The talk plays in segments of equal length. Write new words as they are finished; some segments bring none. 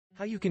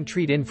How you can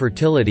treat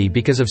infertility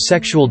because of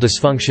sexual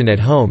dysfunction at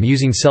home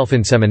using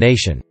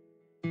self-insemination.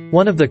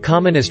 One of the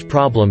commonest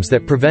problems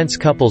that prevents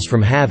couples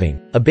from having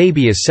a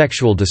baby is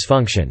sexual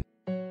dysfunction.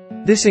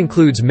 This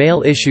includes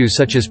male issues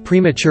such as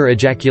premature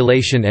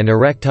ejaculation and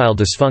erectile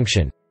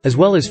dysfunction, as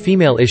well as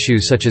female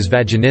issues such as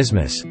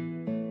vaginismus.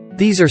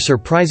 These are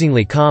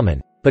surprisingly common,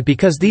 but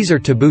because these are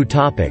taboo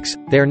topics,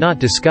 they are not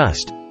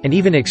discussed, and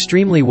even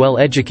extremely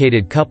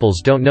well-educated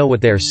couples don't know what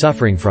they are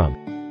suffering from.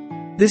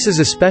 This is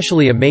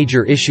especially a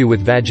major issue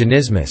with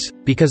vaginismus,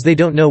 because they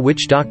don't know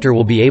which doctor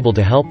will be able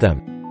to help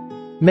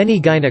them.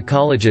 Many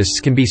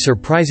gynecologists can be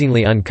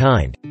surprisingly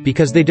unkind,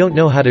 because they don't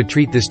know how to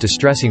treat this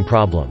distressing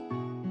problem.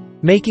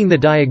 Making the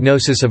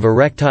diagnosis of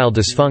erectile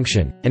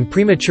dysfunction and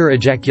premature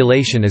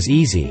ejaculation is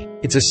easy,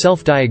 it's a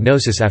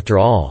self-diagnosis after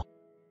all.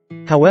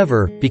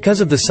 However,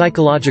 because of the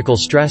psychological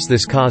stress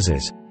this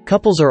causes,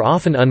 couples are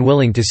often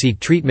unwilling to seek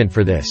treatment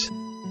for this.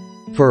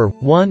 For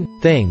one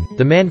thing,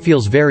 the man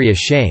feels very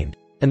ashamed,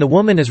 and the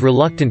woman is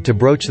reluctant to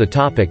broach the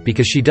topic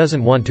because she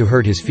doesn't want to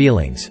hurt his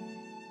feelings.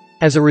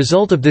 As a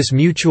result of this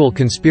mutual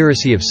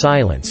conspiracy of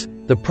silence,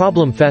 the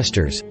problem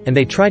festers, and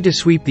they try to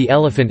sweep the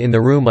elephant in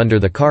the room under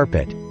the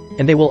carpet,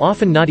 and they will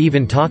often not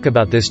even talk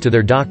about this to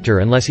their doctor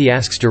unless he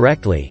asks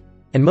directly,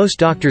 and most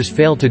doctors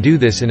fail to do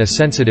this in a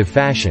sensitive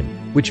fashion,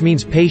 which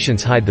means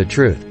patients hide the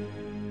truth.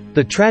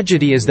 The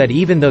tragedy is that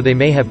even though they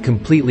may have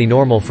completely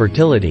normal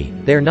fertility,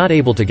 they are not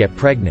able to get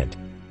pregnant.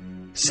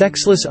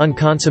 Sexless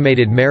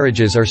unconsummated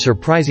marriages are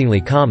surprisingly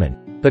common,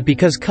 but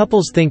because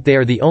couples think they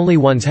are the only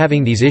ones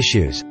having these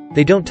issues,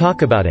 they don't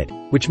talk about it,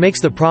 which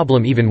makes the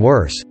problem even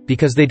worse,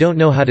 because they don't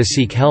know how to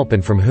seek help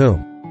and from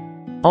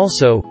whom.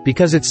 Also,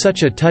 because it's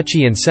such a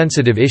touchy and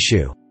sensitive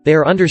issue, they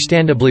are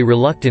understandably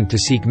reluctant to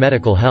seek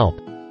medical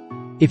help.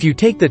 If you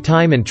take the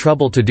time and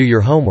trouble to do your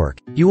homework,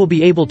 you will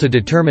be able to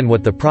determine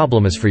what the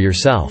problem is for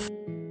yourself.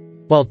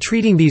 While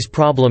treating these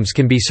problems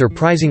can be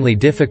surprisingly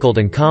difficult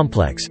and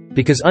complex,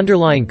 because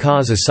underlying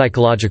cause is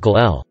psychological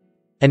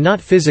and not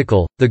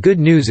physical, the good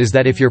news is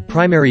that if your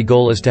primary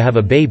goal is to have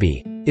a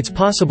baby, it's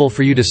possible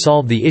for you to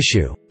solve the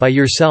issue by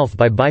yourself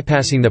by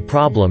bypassing the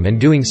problem and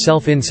doing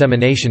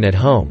self-insemination at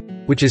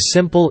home, which is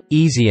simple,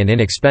 easy and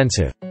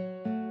inexpensive.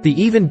 The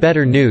even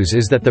better news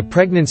is that the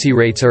pregnancy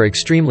rates are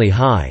extremely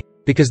high,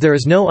 because there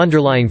is no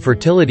underlying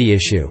fertility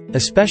issue,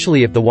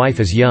 especially if the wife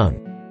is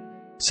young.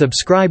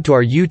 Subscribe to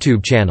our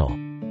YouTube channel.